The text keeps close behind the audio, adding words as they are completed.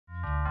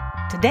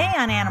Today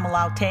on Animal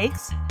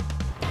Outtakes.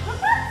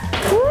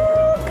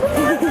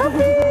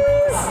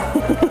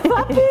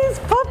 Puppies,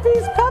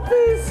 puppies,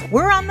 puppies.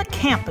 We're on the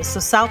campus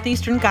of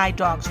Southeastern Guide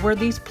Dogs, where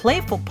these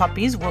playful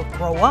puppies will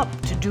grow up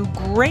to do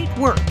great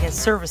work as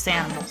service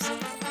animals.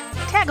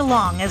 Tag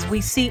along as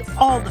we see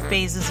all the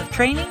phases of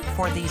training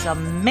for these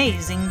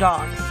amazing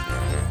dogs.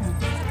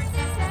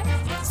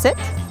 Sit.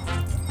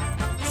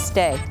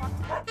 Stay.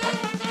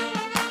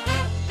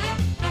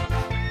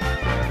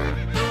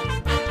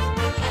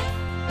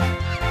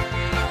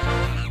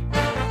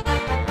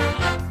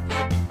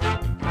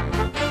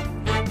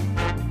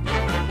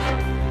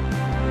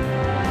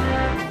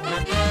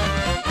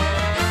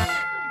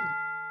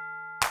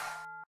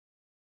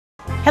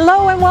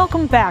 Hello and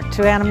welcome back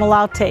to Animal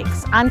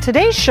Outtakes. On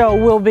today's show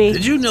we'll be...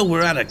 Did you know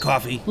we're out of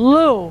coffee?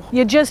 Lou,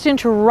 you just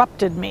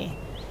interrupted me.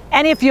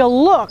 And if you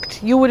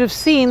looked, you would have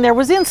seen there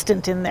was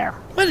instant in there.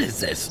 What is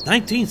this,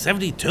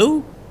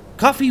 1972?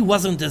 Coffee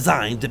wasn't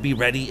designed to be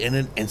ready in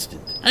an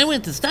instant. I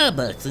went to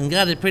Starbucks and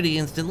got it pretty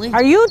instantly.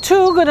 Are you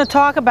two going to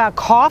talk about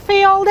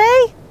coffee all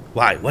day?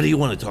 Why? What do you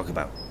want to talk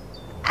about?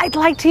 I'd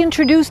like to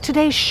introduce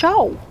today's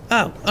show.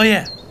 Oh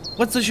yeah.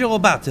 What's the show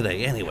about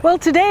today, anyway? Well,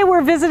 today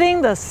we're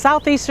visiting the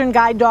Southeastern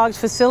Guide Dogs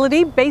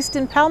facility based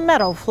in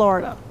Palmetto,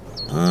 Florida.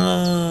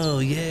 Oh,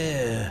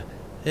 yeah.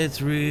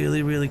 It's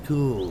really, really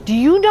cool. Do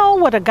you know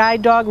what a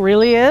guide dog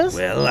really is?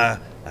 Well,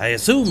 I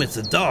assume it's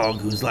a dog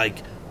who's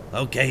like,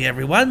 okay,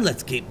 everyone,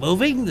 let's keep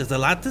moving. There's a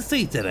lot to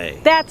see today.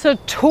 That's a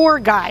tour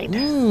guide.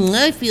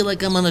 I feel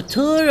like I'm on a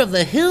tour of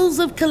the hills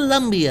of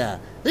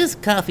Colombia. This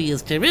coffee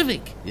is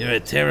terrific. You're a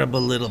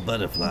terrible little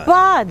butterfly.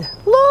 Bud,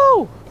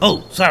 Lou!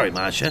 Oh, sorry,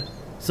 Marsha.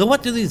 So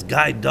what do these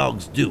guide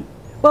dogs do?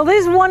 Well,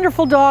 these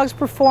wonderful dogs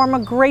perform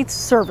a great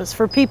service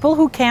for people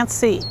who can't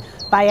see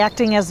by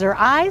acting as their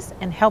eyes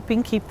and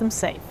helping keep them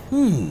safe.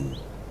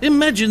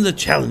 Imagine the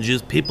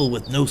challenges people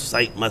with no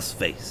sight must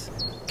face.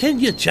 Can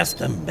you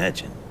just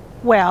imagine?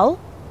 Well,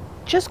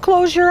 just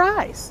close your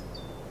eyes.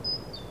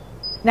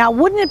 Now,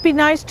 wouldn't it be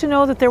nice to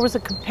know that there was a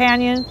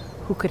companion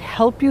who could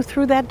help you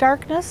through that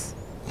darkness?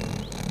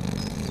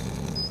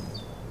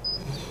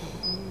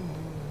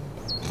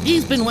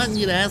 He's been wanting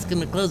you to ask him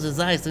to close his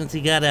eyes since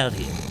he got out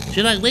here.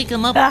 Should I wake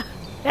him up?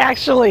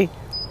 Actually,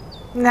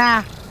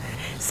 nah.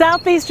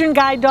 Southeastern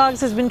Guide Dogs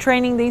has been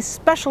training these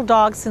special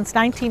dogs since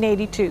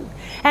 1982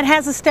 and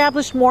has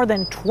established more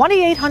than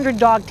 2,800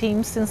 dog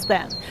teams since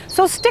then.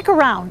 So stick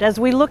around as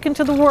we look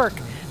into the work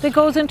that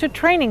goes into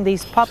training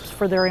these pups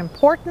for their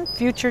important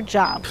future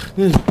job.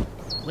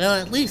 Well,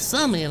 at least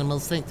some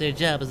animals think their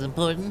job is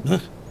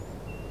important.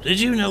 Did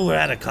you know we're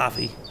out of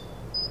coffee?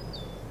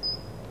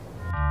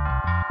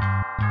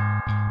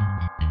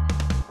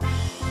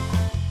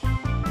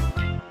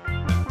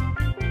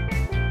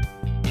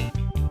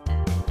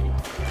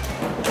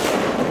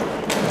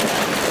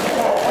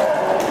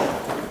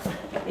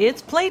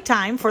 It's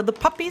playtime for the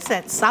puppies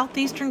at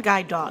Southeastern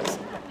Guide Dogs.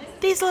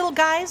 These little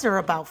guys are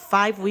about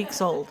 5 weeks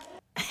old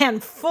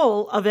and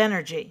full of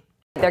energy.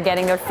 They're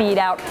getting their feet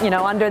out,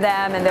 under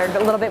them, and they're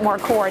a little bit more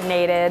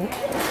coordinated.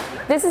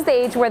 This is the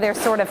age where they're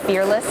sort of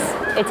fearless.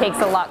 It takes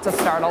a lot to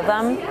startle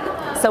them.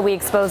 So we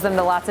expose them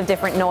to lots of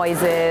different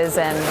noises,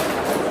 and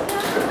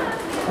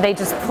they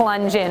just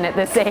plunge in at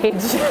this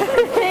age.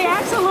 They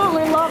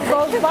absolutely love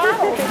those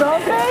bottles,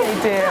 don't they?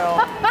 They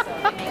do.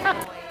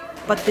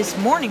 But this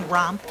morning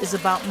romp is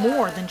about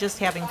more than just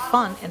having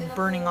fun and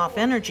burning off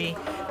energy.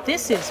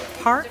 This is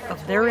part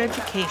of their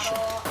education.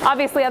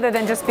 Obviously, other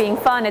than just being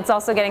fun, it's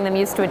also getting them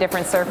used to a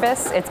different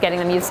surface. It's getting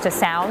them used to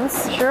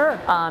sounds. Sure.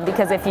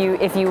 Because if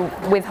you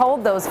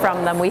withhold those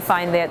from them, we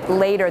find that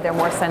later they're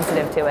more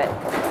sensitive to it.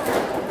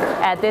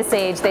 At this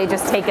age, they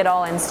just take it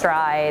all in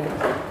stride.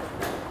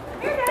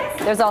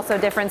 There's also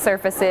different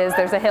surfaces.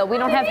 There's a hill. We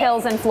don't have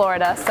hills in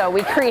Florida, so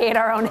we create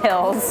our own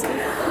hills.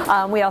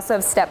 We also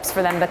have steps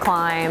for them to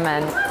climb,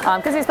 and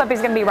because these puppies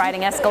are going to be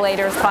riding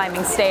escalators,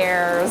 climbing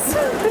stairs.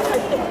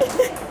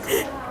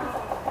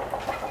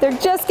 They're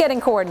just getting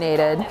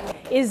coordinated.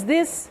 Is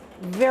this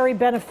very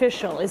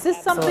beneficial? Is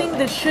this something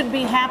that should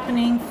be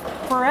happening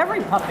for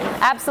every puppy?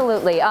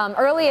 Absolutely.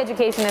 Early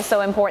education is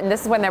so important.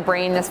 This is when their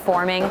brain is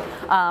forming,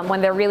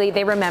 when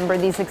they remember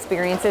these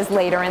experiences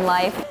later in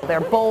life.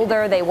 They're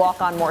bolder, they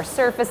walk on more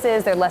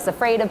surfaces, they're less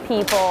afraid of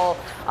people.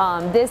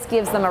 This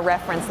gives them a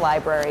reference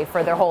library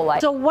for their whole life.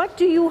 So what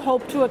do you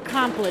hope to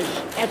accomplish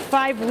at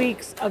 5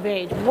 weeks of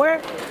age?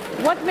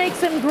 What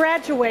makes them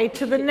graduate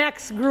to the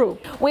next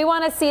group? We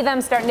want to see them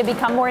starting to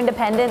become more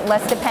independent,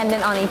 less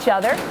dependent on each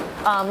other,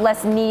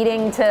 less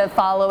needing to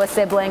follow a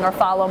sibling or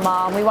follow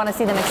mom. We want to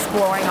see them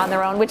exploring on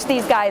their own, which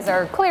these guys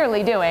are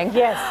clearly doing.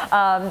 Yes.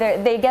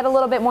 They get a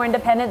little bit more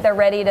independent. They're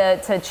ready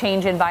to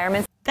change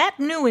environments. That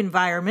new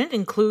environment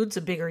includes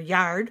a bigger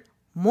yard,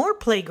 more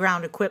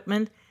playground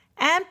equipment,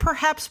 and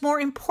perhaps more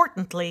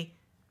importantly,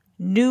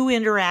 new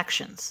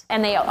interactions.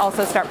 And they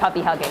also start puppy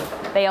hugging.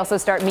 They also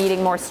start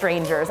meeting more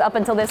strangers. Up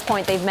until this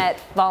point, they've met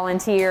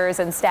volunteers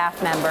and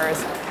staff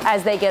members.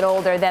 As they get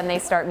older, then they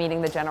start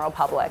meeting the general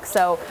public.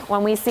 So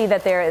when we see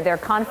that they're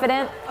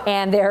confident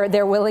and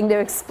they're willing to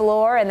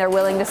explore and they're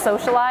willing to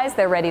socialize,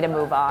 they're ready to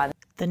move on.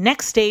 The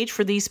next stage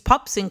for these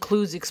pups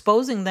includes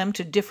exposing them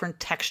to different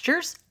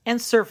textures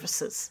and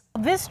surfaces.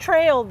 This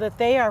trail that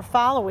they are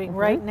following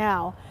right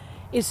now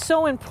is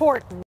so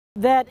important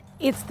that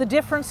it's the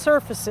different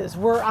surfaces.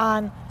 We're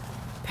on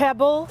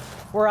pebble,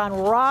 we're on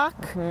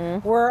rock,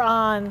 we're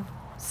on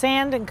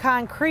sand and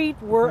concrete,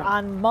 we're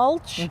on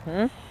mulch.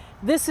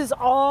 This is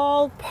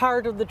all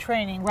part of the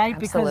training, right?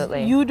 Absolutely.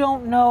 Because you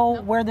don't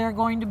know where they're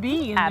going to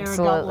be in their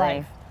adult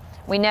life.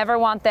 We never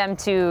want them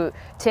to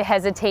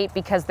hesitate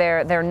because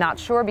they're not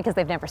sure, because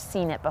they've never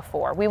seen it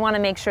before. We want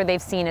to make sure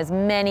they've seen as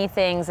many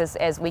things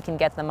as we can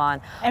get them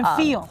on. And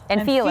feel.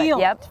 And feel it.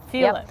 Yep.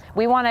 Feel it.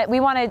 We want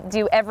to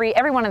do every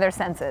one of their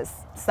senses: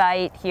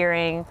 sight,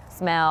 hearing,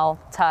 smell,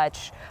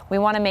 touch. We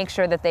want to make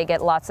sure that they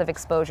get lots of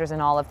exposures in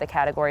all of the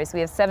categories.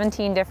 We have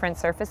 17 different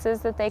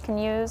surfaces that they can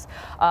use,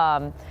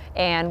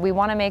 and we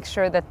want to make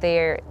sure that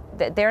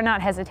they're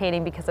not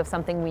hesitating because of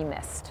something we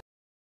missed.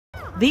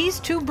 These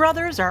two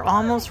brothers are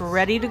almost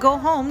ready to go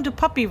home to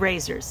puppy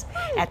raisers.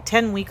 At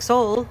 10 weeks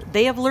old,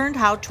 they have learned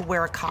how to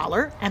wear a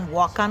collar and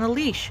walk on a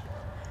leash.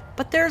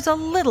 But there's a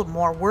little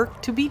more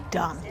work to be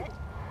done.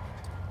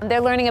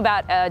 They're learning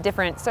about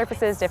different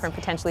surfaces, different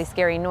potentially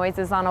scary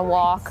noises on a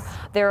walk.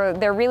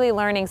 They're really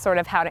learning sort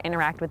of how to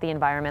interact with the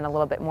environment a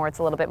little bit more. It's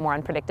a little bit more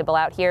unpredictable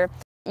out here.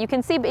 You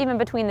can see even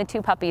between the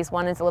two puppies,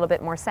 one is a little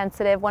bit more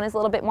sensitive, one is a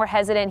little bit more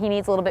hesitant. He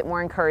needs a little bit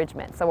more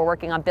encouragement. So we're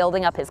working on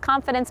building up his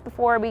confidence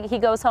before he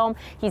goes home.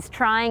 He's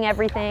trying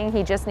everything.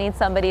 He just needs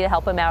somebody to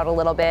help him out a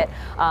little bit.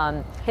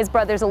 His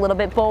brother's a little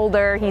bit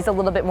bolder. He's a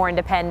little bit more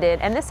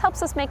independent. And this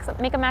helps us make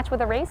a match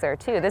with a raiser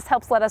too. This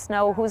helps let us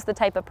know who's the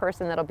type of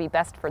person that'll be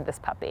best for this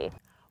puppy.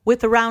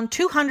 With around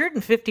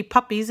 250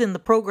 puppies in the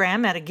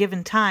program at a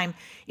given time,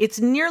 it's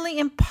nearly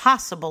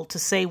impossible to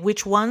say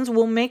which ones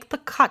will make the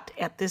cut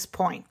at this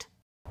point.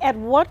 At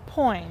what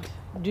point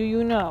do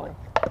you know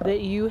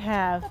that you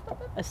have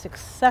a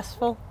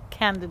successful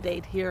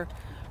candidate here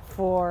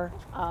for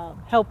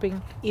helping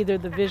either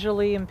the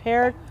visually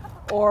impaired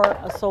or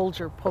a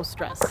soldier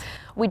post-stress?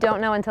 We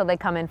don't know until they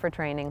come in for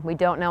training. We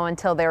don't know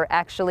until they're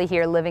actually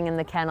here living in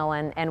the kennel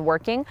and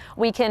working.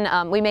 We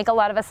make a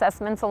lot of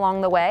assessments along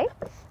the way.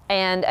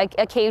 And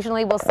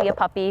occasionally we'll see a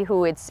puppy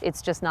who it's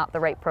just not the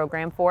right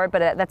program for,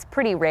 but that's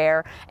pretty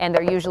rare. And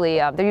they're usually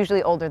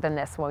older than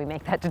this when we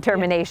make that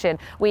determination.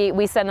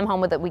 We send them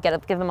home with it. We give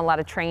them a lot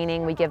of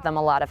training. We give them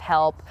a lot of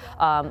help.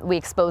 We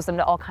expose them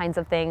to all kinds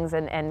of things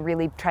and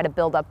really try to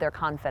build up their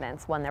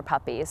confidence when they're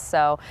puppies.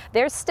 So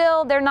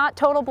they're not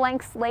total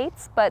blank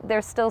slates, but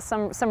there's still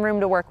some room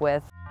to work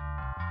with.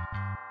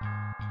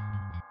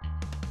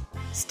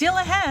 Still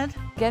ahead,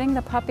 getting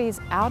the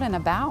puppies out and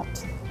about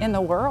in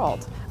the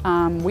world.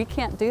 We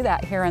can't do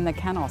that here in the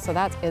kennel, so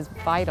that is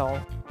vital.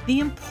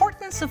 The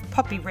importance of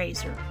puppy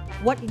raiser,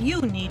 what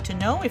you need to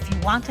know if you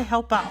want to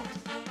help out.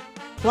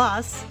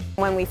 Plus,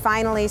 when we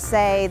finally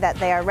say that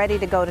they are ready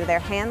to go to their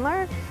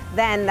handler,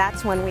 then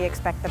that's when we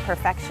expect the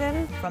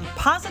perfection. From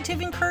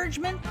positive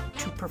encouragement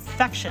to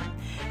perfection,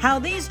 how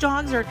these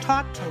dogs are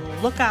taught to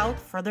look out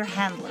for their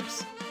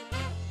handlers.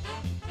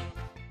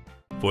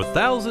 For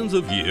thousands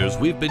of years,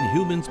 we've been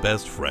humans'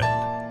 best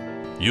friend.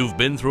 You've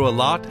been through a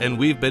lot, and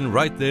we've been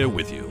right there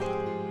with you.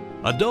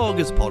 A dog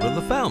is part of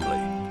the family,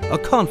 a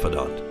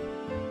confidant,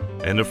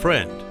 and a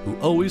friend who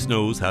always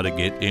knows how to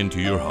get into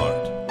your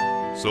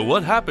heart. So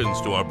what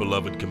happens to our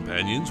beloved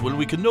companions when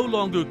we can no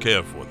longer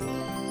care for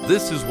them?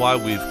 This is why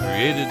we've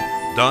created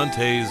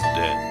Dante's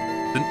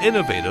Den, an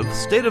innovative,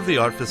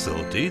 state-of-the-art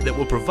facility that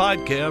will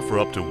provide care for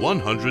up to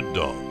 100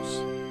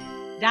 dogs.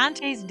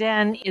 Dante's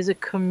Den is a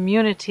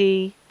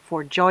community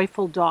for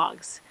joyful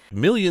dogs.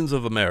 Millions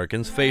of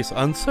Americans face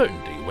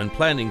uncertainty when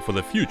planning for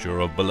the future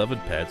of beloved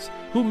pets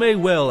who may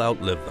well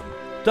outlive them.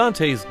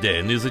 Dante's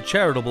Den is a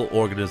charitable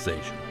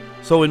organization,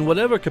 so in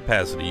whatever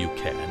capacity you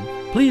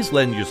can, please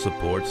lend your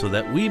support so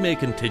that we may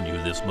continue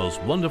this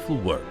most wonderful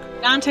work.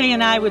 Dante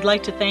and I would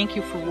like to thank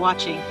you for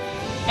watching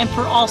and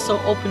for also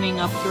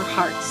opening up your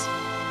hearts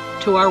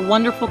to our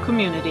wonderful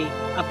community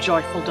of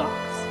joyful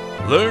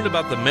dogs. Learn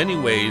about the many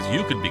ways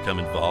you could become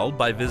involved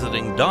by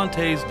visiting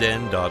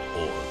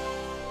dantesden.org.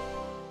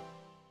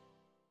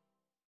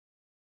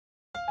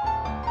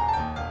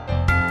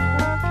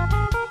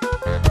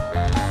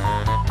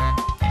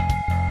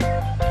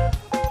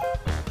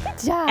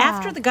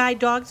 After the guide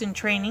dogs in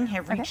training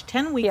have reached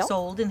 10 weeks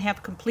old and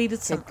have completed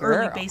some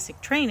early basic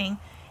training,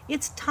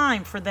 it's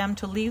time for them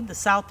to leave the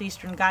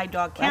Southeastern Guide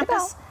Dog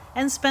campus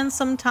and spend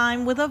some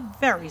time with a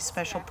very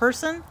special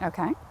person,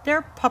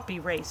 their puppy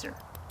raiser.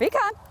 Be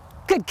gone.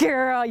 Good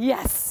girl,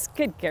 yes,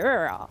 good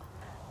girl.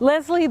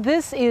 Leslie,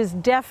 this is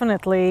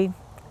definitely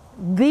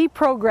the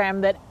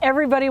program that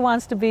everybody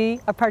wants to be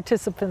a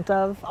participant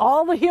of.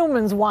 All the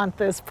humans want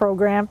this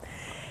program,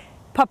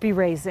 puppy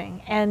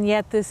raising, and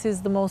yet this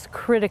is the most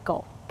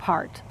critical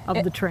part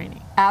of the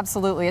training.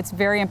 Absolutely, it's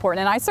very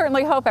important, and I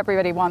certainly hope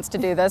everybody wants to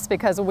do this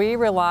because we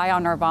rely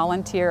on our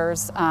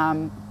volunteers.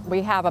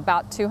 We have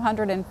about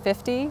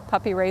 250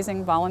 puppy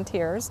raising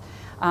volunteers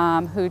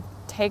who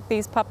take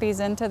these puppies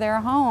into their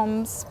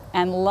homes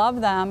and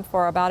love them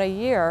for about a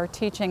year,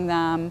 teaching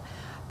them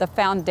the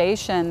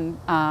foundation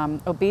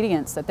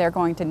obedience that they're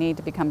going to need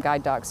to become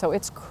guide dogs. So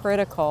it's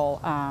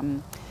critical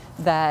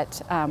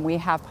that we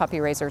have puppy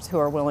raisers who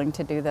are willing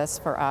to do this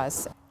for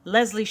us.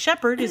 Leslie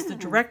Shepard is the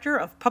Director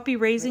of Puppy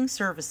Raising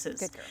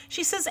Services.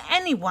 She says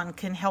anyone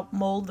can help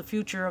mold the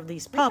future of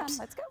these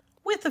pups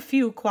with a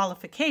few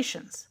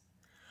qualifications.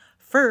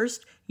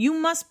 First, you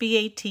must be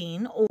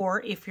 18,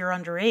 or if you're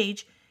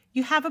underage,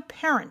 you have a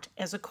parent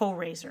as a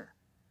co-raiser.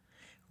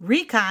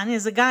 Recon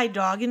is a guide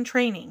dog in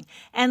training,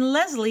 and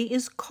Leslie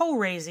is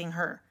co-raising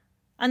her.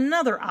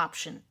 Another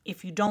option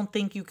if you don't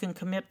think you can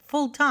commit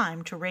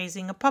full-time to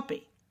raising a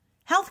puppy.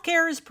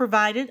 Healthcare is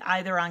provided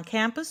either on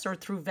campus or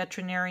through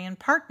veterinarian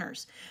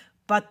partners,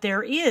 but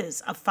there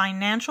is a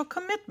financial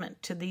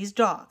commitment to these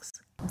dogs.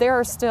 There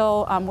are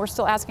still, we're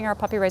still asking our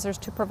puppy raisers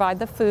to provide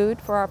the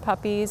food for our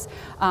puppies.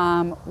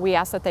 We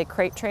ask that they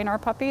crate train our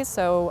puppies,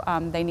 so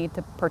they need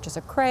to purchase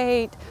a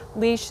crate,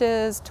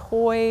 leashes,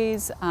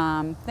 toys,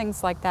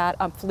 things like that.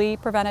 Flea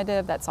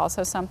preventative, that's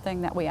also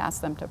something that we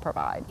ask them to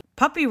provide.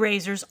 Puppy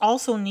raisers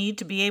also need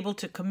to be able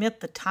to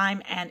commit the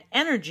time and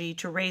energy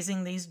to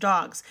raising these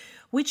dogs,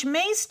 which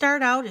may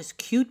start out as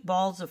cute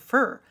balls of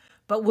fur,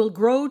 but will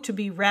grow to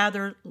be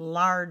rather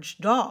large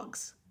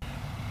dogs.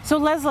 So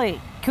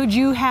Leslie, could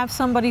you have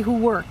somebody who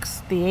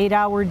works the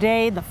 8-hour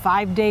day, the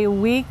 5-day a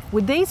week?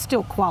 Would they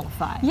still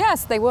qualify?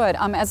 Yes, they would,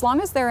 as long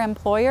as their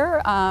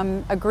employer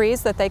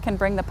agrees that they can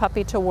bring the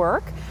puppy to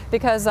work,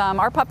 because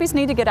our puppies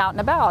need to get out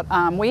and about.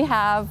 We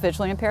have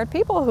visually impaired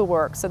people who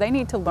work, so they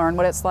need to learn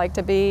what it's like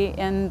to be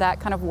in that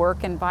kind of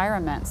work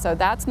environment. So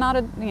that's not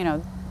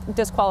a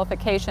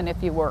disqualification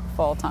if you work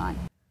full-time.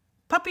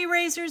 Puppy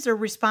raisers are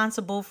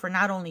responsible for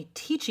not only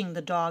teaching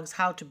the dogs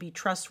how to be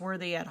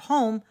trustworthy at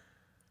home,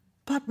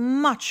 but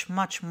much,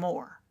 much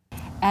more.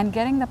 And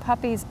getting the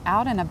puppies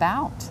out and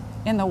about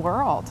in the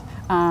world.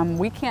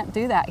 We can't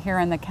do that here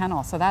in the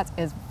kennel, so that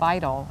is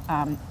vital.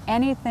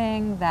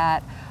 Anything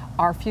that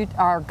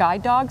our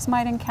guide dogs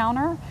might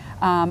encounter,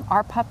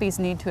 our puppies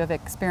need to have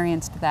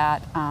experienced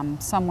that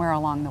somewhere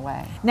along the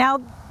way.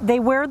 Now, they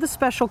wear the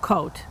special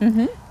coat,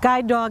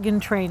 guide dog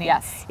in training.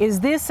 Yes. Is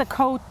this a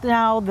coat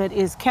now that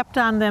is kept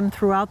on them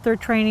throughout their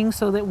training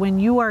so that when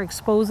you are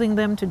exposing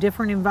them to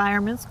different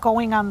environments,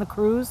 going on the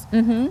cruise,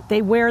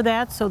 they wear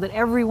that so that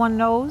everyone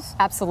knows?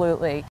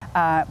 Absolutely.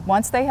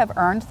 Once they have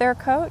earned their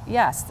coat,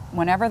 yes,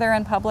 whenever they're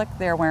in public,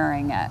 they're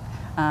wearing it.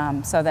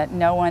 So that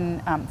no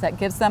one, that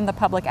gives them the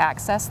public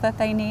access that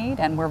they need.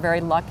 And we're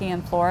very lucky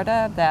in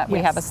Florida that we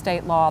have a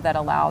state law that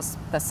allows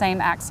the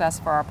same access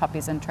for our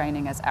puppies in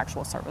training as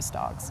actual service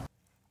dogs.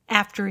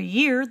 After a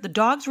year, the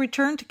dogs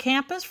return to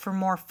campus for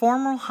more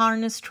formal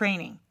harness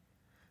training.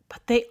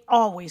 But they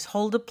always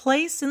hold a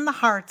place in the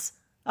hearts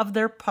of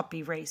their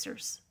puppy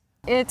raisers.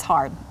 It's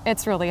hard.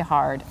 It's really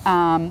hard.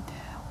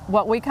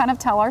 What we kind of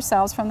tell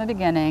ourselves from the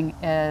beginning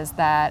is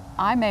that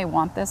I may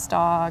want this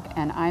dog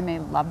and I may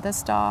love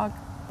this dog,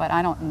 but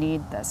I don't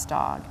need this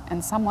dog.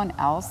 And someone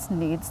else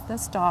needs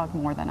this dog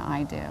more than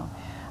I do.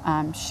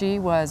 She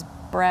was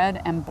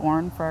bred and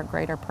born for a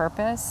greater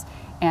purpose.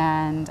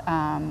 And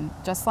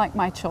just like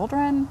my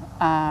children,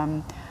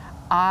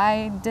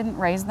 I didn't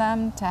raise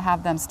them to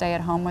have them stay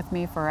at home with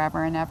me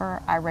forever and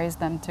ever. I raised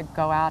them to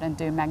go out and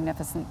do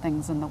magnificent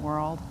things in the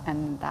world.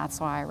 And that's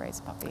why I raise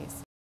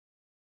puppies.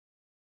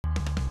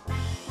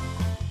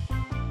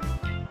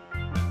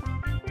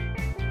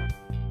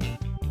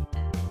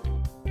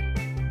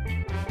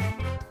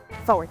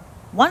 Forward.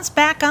 Once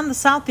back on the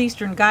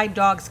Southeastern Guide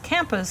Dogs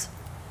campus,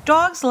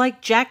 dogs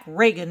like Jack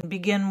Reagan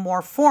begin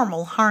more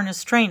formal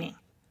harness training.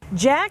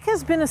 Jack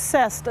has been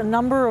assessed a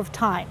number of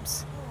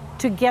times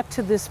to get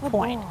to this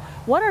point.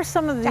 What are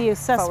some of the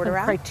assessment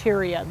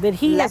criteria that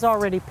he has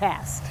already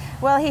passed?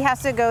 Well, he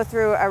has to go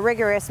through a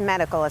rigorous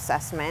medical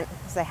assessment,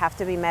 because they have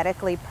to be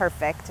medically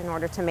perfect in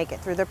order to make it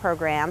through the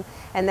program.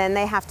 And then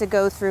they have to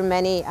go through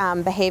many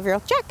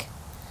behavioral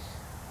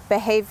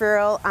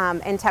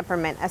and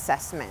temperament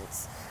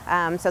assessments.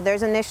 So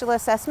there's initial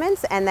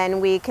assessments, and then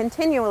we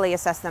continually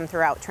assess them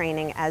throughout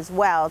training as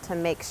well to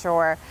make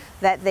sure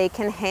that they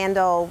can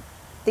handle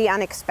the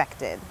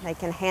unexpected. They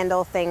can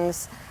handle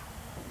things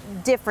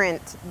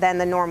different than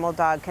the normal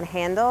dog can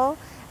handle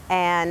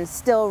and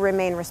still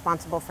remain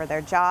responsible for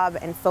their job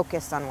and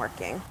focused on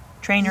working.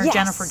 Trainer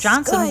Jennifer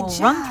Johnson will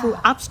run through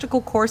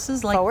obstacle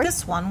courses like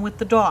this one with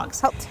the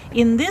dogs.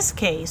 In this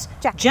case,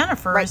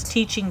 Jennifer is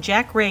teaching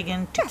Jack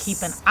Reagan to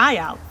keep an eye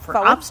out for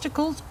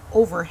obstacles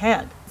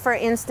overhead. For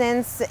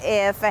instance,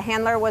 if a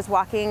handler was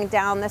walking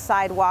down the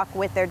sidewalk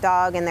with their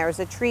dog and there was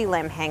a tree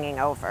limb hanging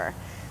over,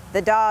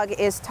 the dog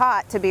is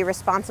taught to be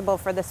responsible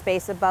for the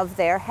space above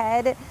their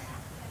head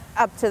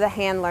up to the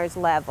handler's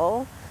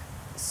level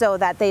so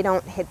that they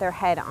don't hit their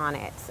head on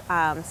it.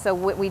 So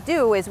what we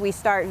do is we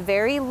start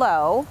very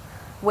low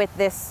with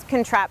this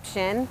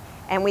contraption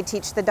and we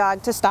teach the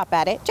dog to stop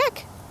at it.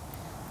 Jack!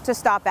 To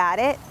stop at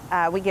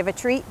it. We give a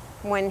treat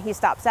when he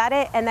stops at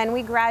it, and then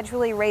we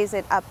gradually raise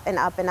it up and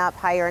up and up,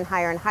 higher and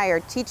higher and higher,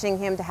 teaching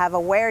him to have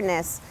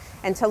awareness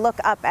and to look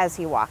up as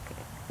he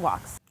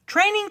walks.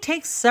 Training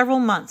takes several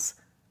months,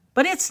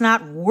 but it's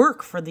not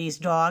work for these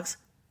dogs.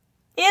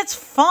 It's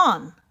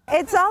fun.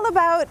 It's all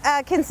about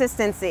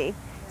consistency.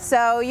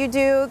 So you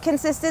do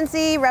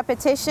consistency,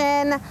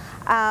 repetition,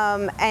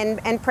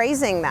 and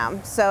praising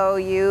them. So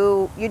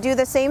you do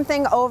the same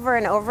thing over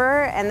and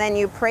over, and then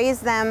you praise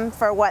them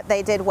for what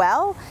they did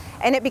well,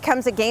 and it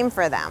becomes a game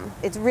for them.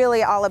 It's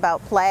really all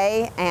about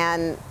play,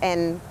 and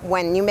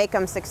when you make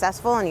them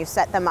successful and you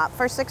set them up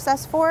for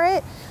success for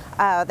it,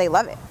 they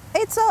love it.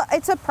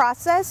 It's a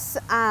process,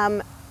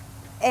 and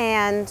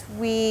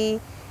we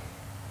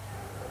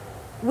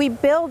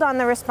build on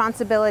the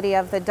responsibility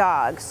of the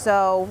dog.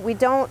 So we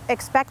don't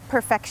expect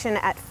perfection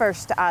at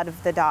first out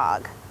of the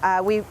dog.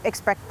 We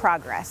expect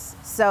progress.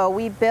 So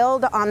we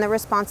build on the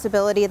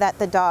responsibility that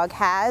the dog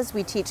has.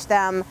 We teach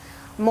them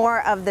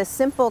more of the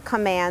simple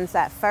commands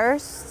at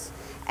first,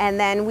 and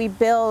then we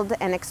build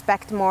and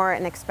expect more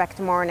and expect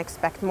more and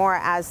expect more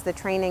as the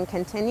training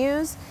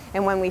continues.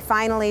 And when we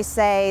finally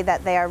say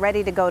that they are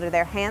ready to go to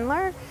their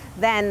handler,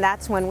 then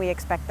that's when we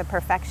expect the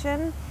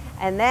perfection.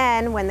 And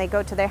then when they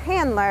go to their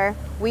handler,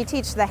 we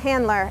teach the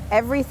handler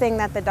everything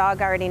that the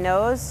dog already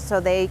knows,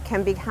 so they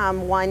can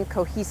become one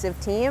cohesive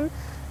team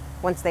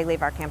once they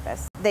leave our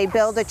campus. They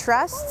build a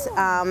trust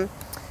on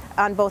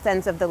both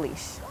ends of the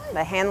leash.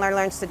 The handler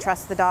learns to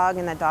trust the dog,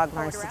 and the dog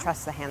learns to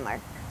trust the handler.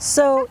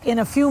 So in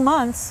a few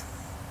months,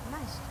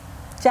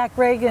 Jack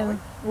Reagan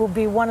will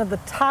be one of the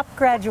top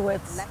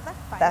graduates. Left,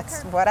 left,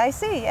 that's what I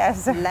see,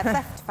 yes. Left,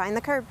 left, find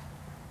the curb.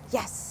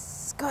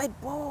 Yes, good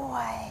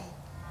boy.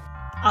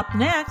 Up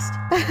next.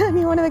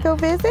 You want to go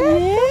visit?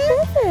 Yeah.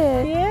 Go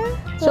visit.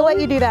 Yeah. She'll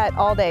let you do that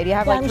all day. Do you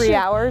have like 3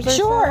 hours or so?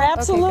 Sure,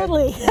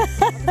 absolutely.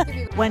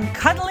 Okay, When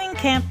cuddling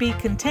can't be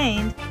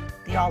contained,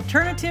 the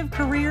alternative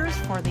careers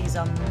for these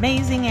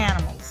amazing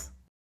animals.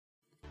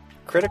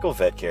 Critical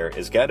vet care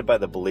is guided by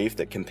the belief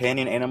that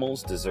companion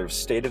animals deserve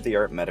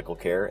state-of-the-art medical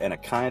care and a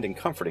kind and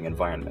comforting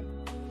environment.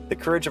 The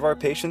courage of our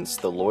patients,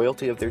 the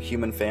loyalty of their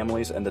human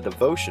families, and the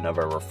devotion of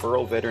our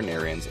referral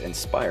veterinarians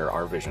inspire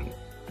our vision.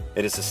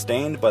 It is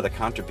sustained by the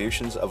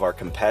contributions of our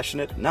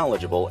compassionate,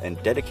 knowledgeable,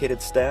 and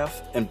dedicated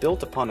staff, and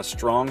built upon a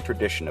strong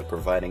tradition of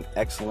providing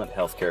excellent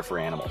health care for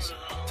animals.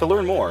 To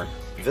learn more,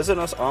 visit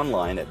us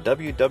online at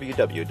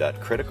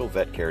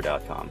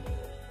www.criticalvetcare.com.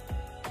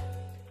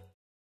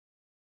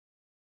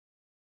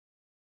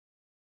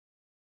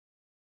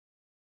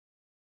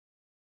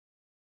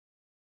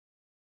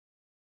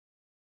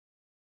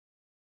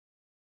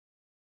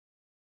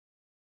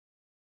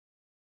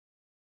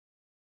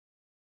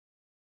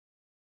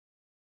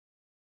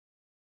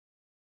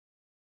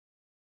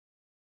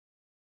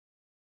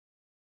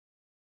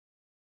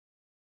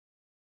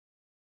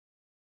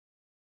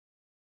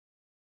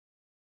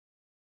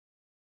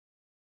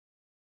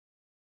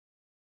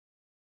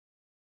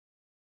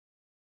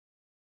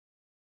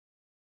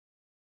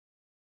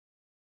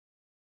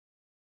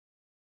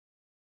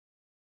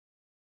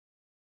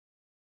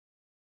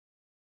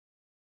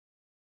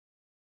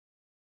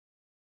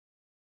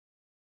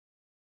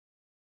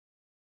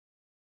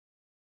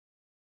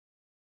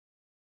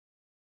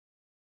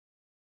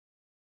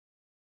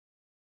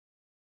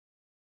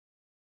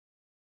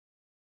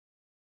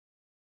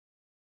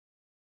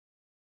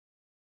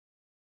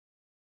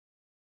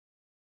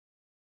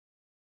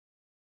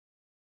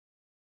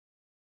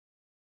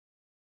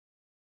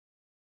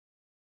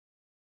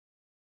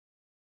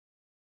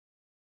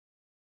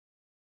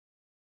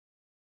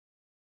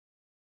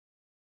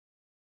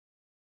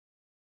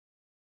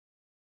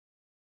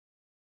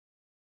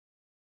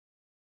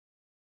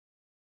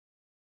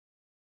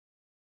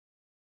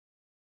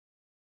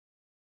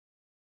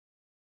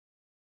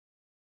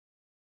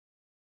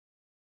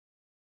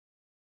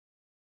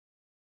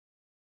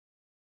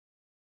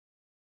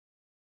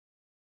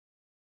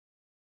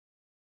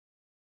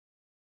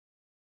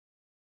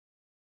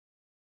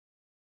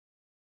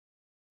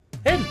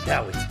 And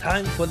now it's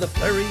time for the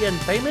furry and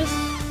famous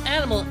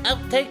Animal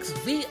Outtakes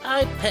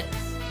VI Pets.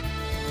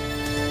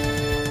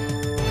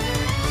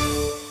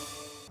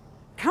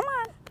 Come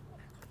on.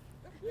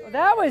 Well,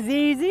 that was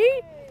easy.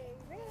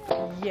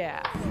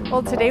 Yeah.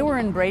 Well, today we're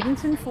in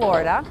Bradenton,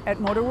 Florida at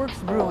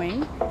Motorworks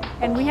Brewing,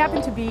 and we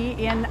happen to be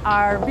in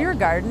our beer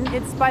garden.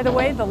 It's, by the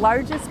way, the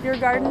largest beer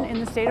garden in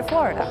the state of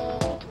Florida.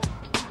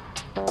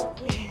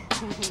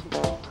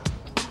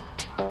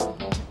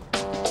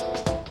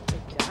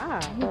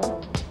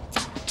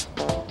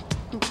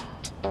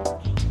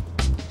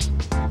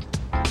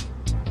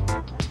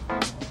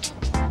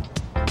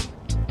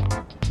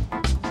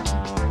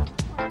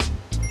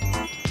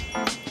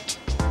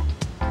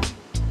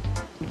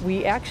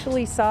 We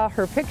actually saw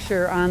her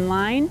picture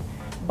online,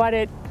 but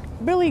it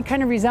really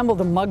kind of resembled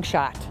a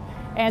mugshot.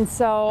 And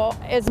so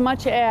as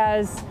much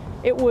as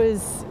it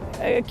was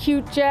a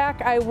cute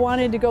Jack, I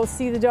wanted to go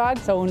see the dog.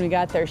 So when we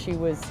got there,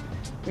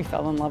 we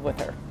fell in love with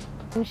her.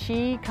 And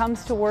she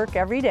comes to work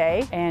every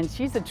day, and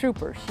she's a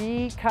trooper.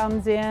 She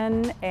comes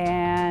in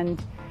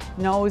and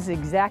knows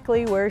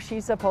exactly where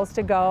she's supposed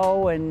to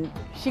go, and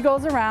she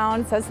goes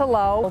around, says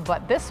hello.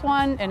 But this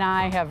one and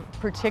I have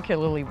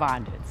particularly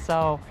bonded.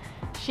 So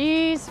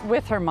she's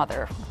with her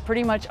mother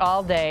pretty much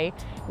all day.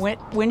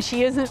 When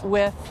she isn't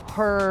with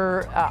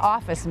her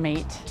office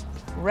mate,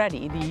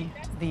 Reddy,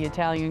 the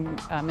Italian,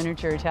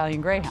 miniature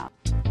Italian Greyhound.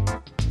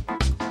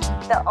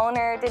 The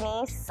owner,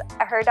 Denise,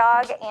 her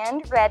dog,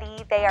 and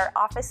Reddy, they are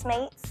office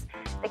mates.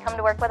 They come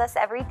to work with us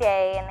every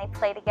day and they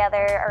play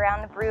together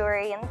around the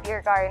brewery and the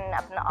beer garden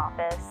up in the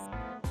office.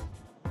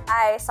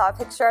 I saw a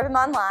picture of him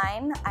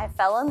online. I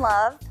fell in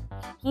love.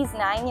 He's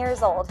 9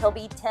 years old. He'll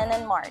be 10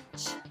 in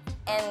March.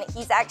 And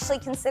he's actually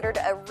considered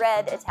a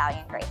red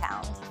Italian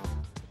Greyhound.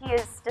 He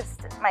is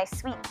just my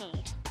sweet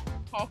pea.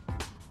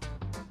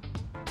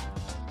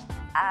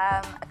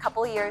 A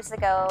couple years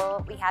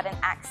ago, we had an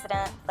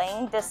accident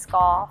playing disc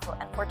golf.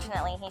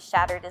 Unfortunately, he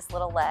shattered his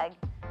little leg.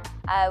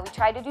 We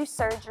tried to do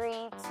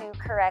surgery to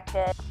correct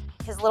it.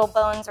 His little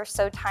bones are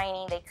so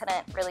tiny, they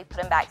couldn't really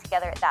put him back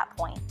together at that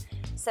point.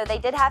 So they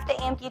did have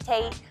to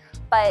amputate,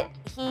 but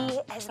he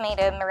has made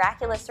a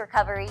miraculous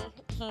recovery.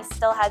 He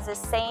still has the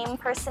same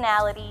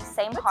personality,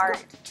 same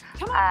heart.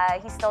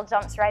 He still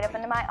jumps right up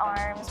into my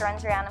arms,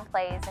 runs around and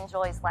plays,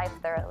 enjoys life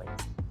thoroughly.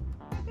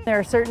 There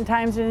are certain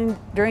times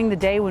during the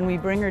day when we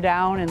bring her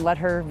down and let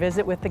her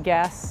visit with the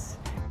guests.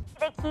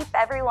 They keep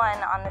everyone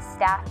on the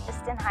staff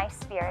just in high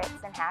spirits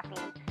and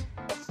happy.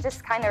 It's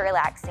just kind of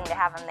relaxing to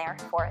have them there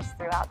for us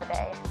throughout the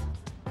day.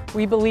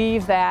 We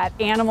believe that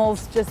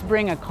animals just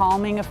bring a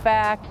calming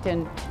effect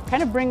and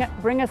kind of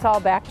bring us all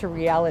back to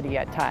reality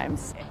at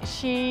times.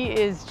 She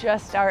is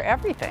just our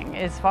everything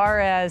as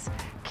far as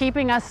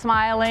keeping us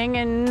smiling,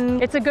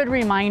 and it's a good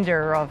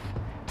reminder of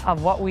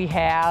what we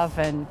have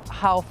and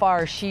how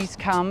far she's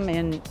come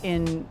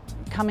in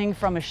coming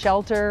from a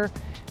shelter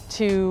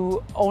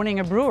to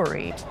owning a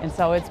brewery. And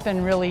so it's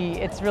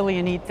really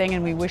a neat thing,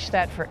 and we wish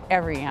that for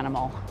every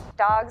animal.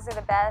 Dogs are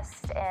the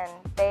best, and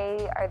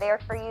they are there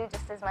for you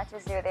just as much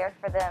as you're there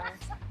for them.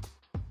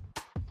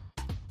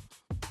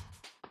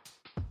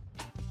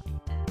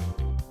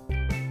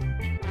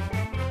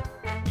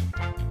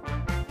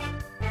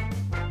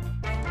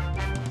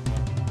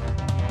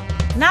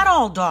 Not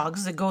all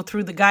dogs that go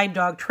through the guide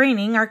dog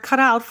training are cut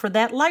out for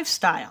that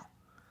lifestyle.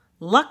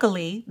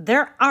 Luckily,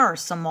 there are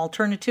some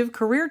alternative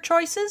career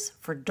choices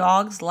for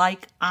dogs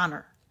like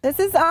Honor. This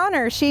is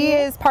Honor. She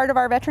is part of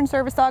our Veteran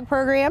Service Dog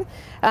program.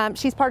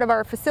 She's part of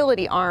our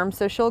facility arm,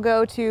 so she'll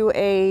go to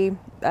a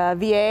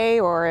VA,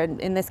 or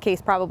in this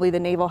case probably the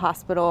Naval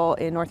Hospital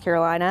in North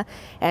Carolina,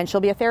 and she'll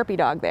be a therapy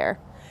dog there.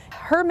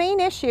 Her main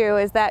issue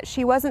is that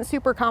she wasn't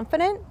super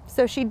confident,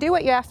 so she'd do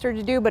what you asked her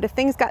to do, but if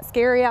things got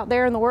scary out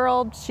there in the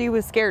world, she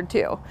was scared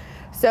too.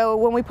 So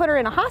when we put her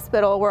in a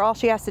hospital where all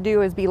she has to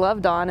do is be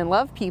loved on and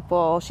love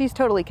people, she's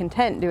totally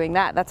content doing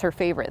that. That's her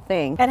favorite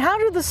thing. And how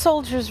do the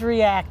soldiers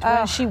react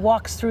when she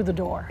walks through the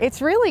door?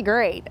 It's really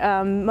great.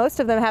 Most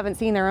of them haven't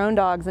seen their own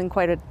dogs in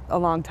quite a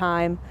long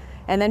time.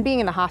 And then being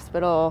in the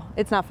hospital,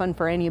 it's not fun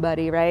for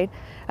anybody, right?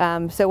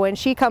 So when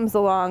she comes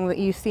along,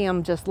 you see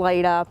them just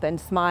light up and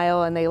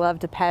smile, and they love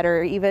to pet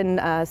her. Even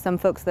some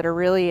folks that are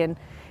really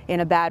in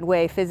a bad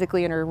way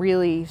physically and are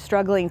really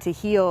struggling to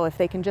heal, if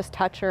they can just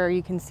touch her,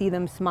 you can see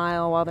them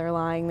smile while they're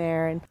lying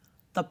there. And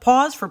the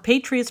Paws for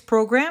Patriots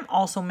program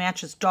also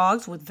matches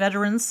dogs with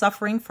veterans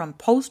suffering from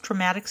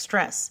post-traumatic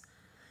stress.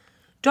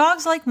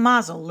 Dogs like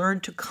Mazo learn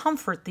to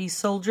comfort these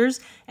soldiers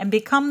and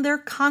become their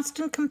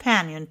constant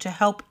companion to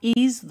help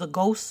ease the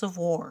ghosts of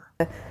war.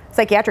 The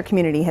psychiatric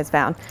community has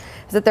found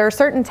is that there are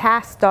certain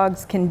tasks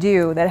dogs can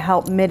do that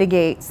help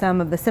mitigate some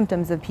of the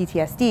symptoms of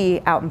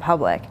PTSD out in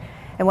public.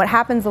 And what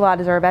happens a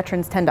lot is our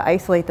veterans tend to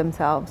isolate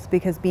themselves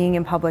because being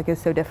in public is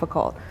so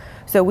difficult.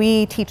 So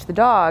we teach the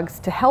dogs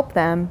to help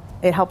them.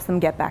 It helps them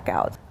get back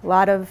out. A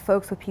lot of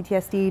folks with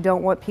PTSD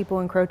don't want people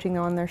encroaching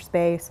on their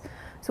space.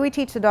 So we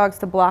teach the dogs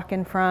to block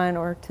in front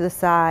or to the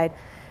side.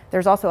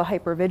 There's also a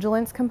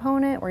hypervigilance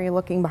component where you're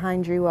looking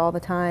behind you all the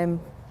time,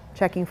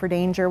 checking for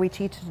danger. We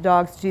teach the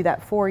dogs to do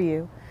that for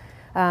you.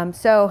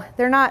 So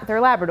they're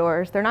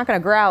Labradors. They're not going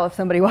to growl if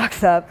somebody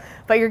walks up,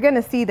 but you're going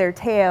to see their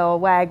tail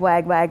wag,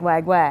 wag, wag,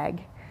 wag,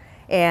 wag.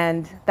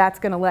 And that's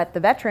going to let the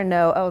veteran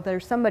know, oh,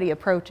 there's somebody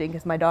approaching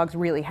because my dog's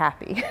really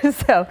happy.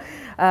 So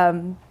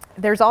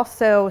there's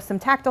also some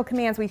tactile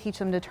commands. We teach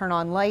them to turn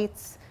on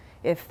lights.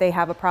 If they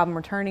have a problem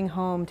returning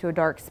home to a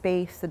dark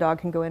space, the dog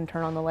can go in and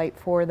turn on the light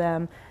for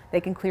them. They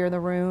can clear the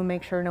room,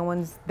 make sure no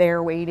one's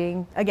there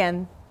waiting.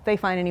 Again, if they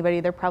find anybody,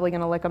 they're probably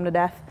going to lick them to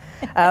death.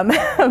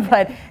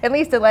 But at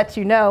least it lets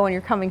you know when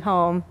you're coming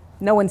home,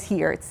 no one's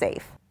here, it's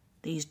safe.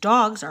 These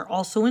dogs are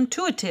also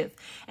intuitive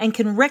and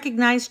can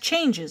recognize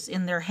changes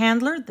in their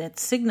handler that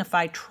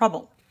signify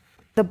trouble.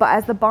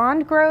 As the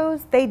bond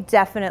grows, they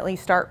definitely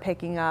start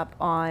picking up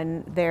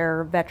on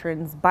their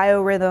veterans'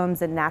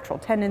 biorhythms and natural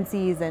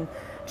tendencies and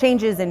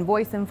changes in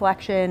voice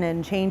inflection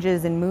and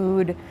changes in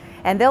mood,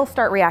 and they'll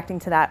start reacting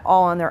to that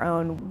all on their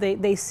own.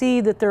 They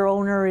see that their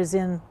owner is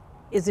in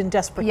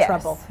desperate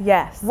trouble.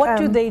 Yes. What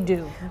do they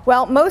do?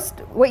 Well,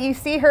 what you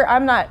see her,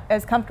 I'm not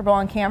as comfortable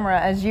on camera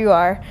as you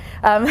are,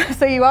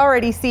 so you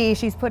already see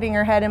she's putting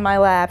her head in my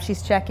lap,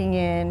 she's checking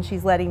in,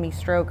 she's letting me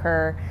stroke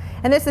her.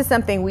 And this is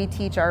something we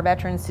teach our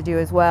veterans to do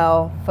as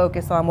well,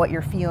 focus on what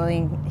you're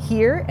feeling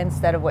here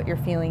instead of what you're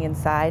feeling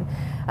inside.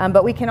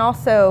 But we can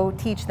also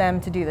teach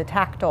them to do the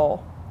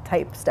tactile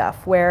type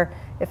stuff where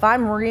If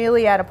I'm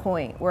really at a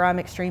point where I'm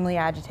extremely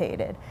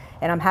agitated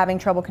and I'm having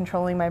trouble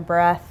controlling my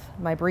breath,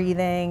 my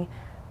breathing,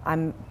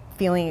 I'm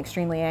feeling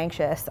extremely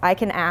anxious, I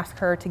can ask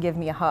her to give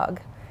me a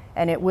hug,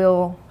 and it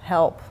will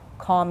help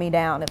calm me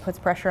down. It puts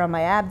pressure on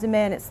my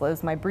abdomen, it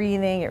slows my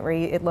breathing,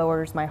 it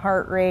lowers my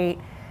heart rate,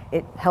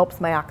 it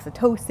helps my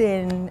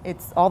oxytocin,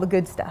 it's all the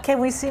good stuff. Can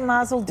we see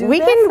Mazel do we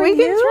that can, for we you?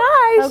 can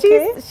try.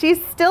 Okay.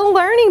 She's still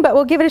learning, but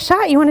we'll give it a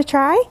shot. You want to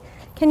try?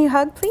 Can you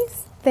hug,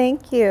 please?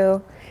 Thank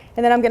you.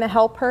 And then I'm going to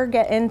help her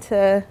get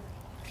into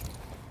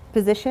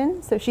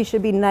position, so she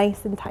should be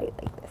nice and tight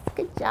like this.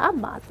 Good job,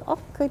 Mazel.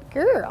 Good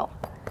girl.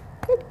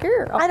 Good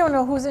girl. I don't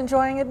know who's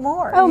enjoying it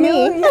more. Oh,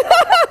 me.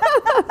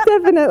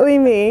 Definitely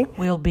me.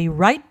 We'll be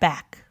right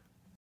back.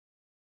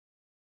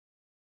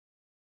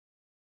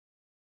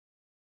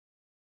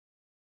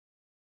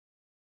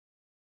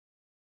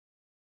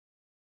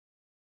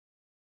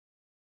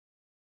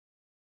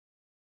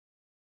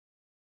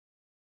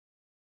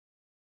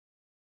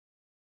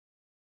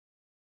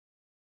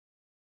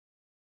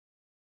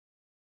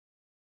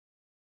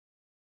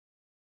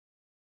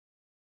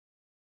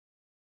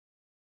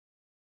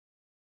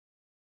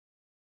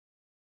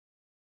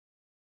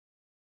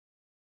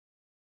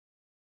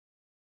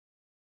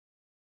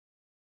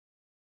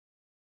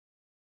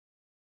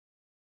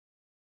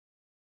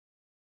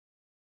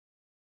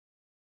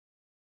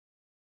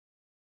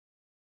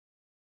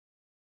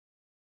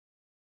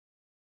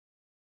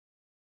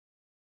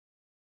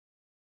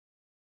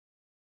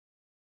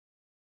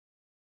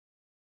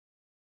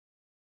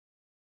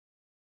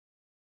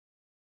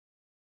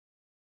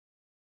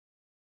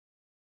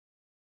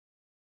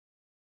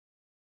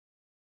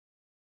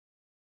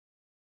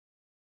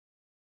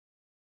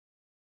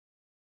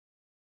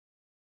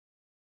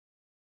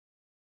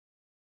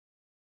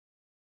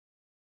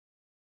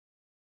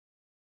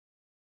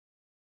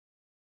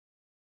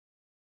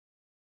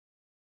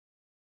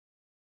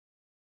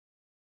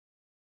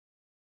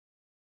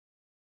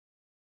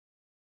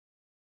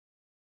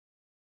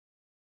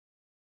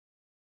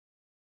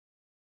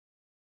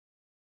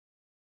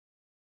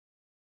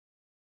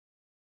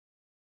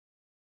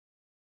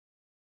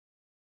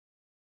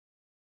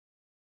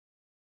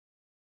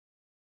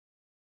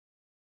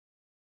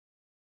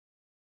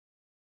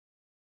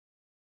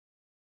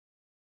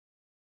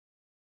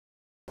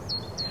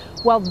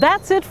 Well,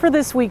 that's it for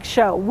this week's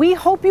show. We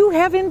hope you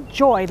have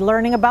enjoyed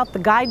learning about the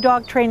guide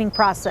dog training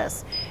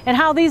process and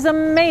how these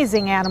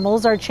amazing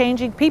animals are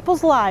changing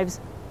people's lives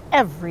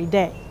every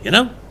day. You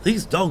know,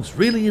 these dogs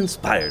really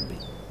inspired me.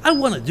 I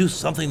want to do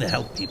something to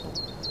help people.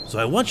 So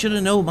I want you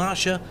to know,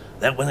 Marsha,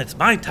 that when it's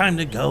my time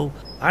to go,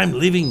 I'm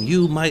leaving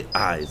you my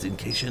eyes in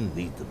case you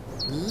need them.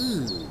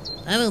 Ooh,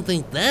 I don't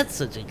think that's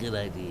such a good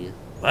idea.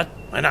 What?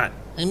 Why not?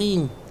 I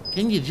mean,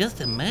 can you just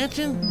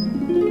imagine?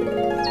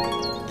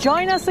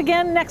 Join us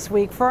again next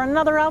week for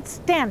another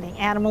outstanding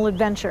animal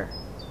adventure.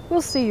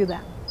 We'll see you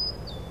then.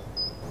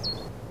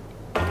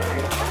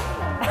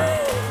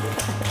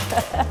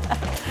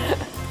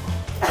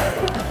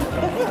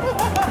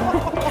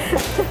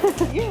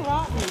 You're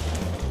rotten.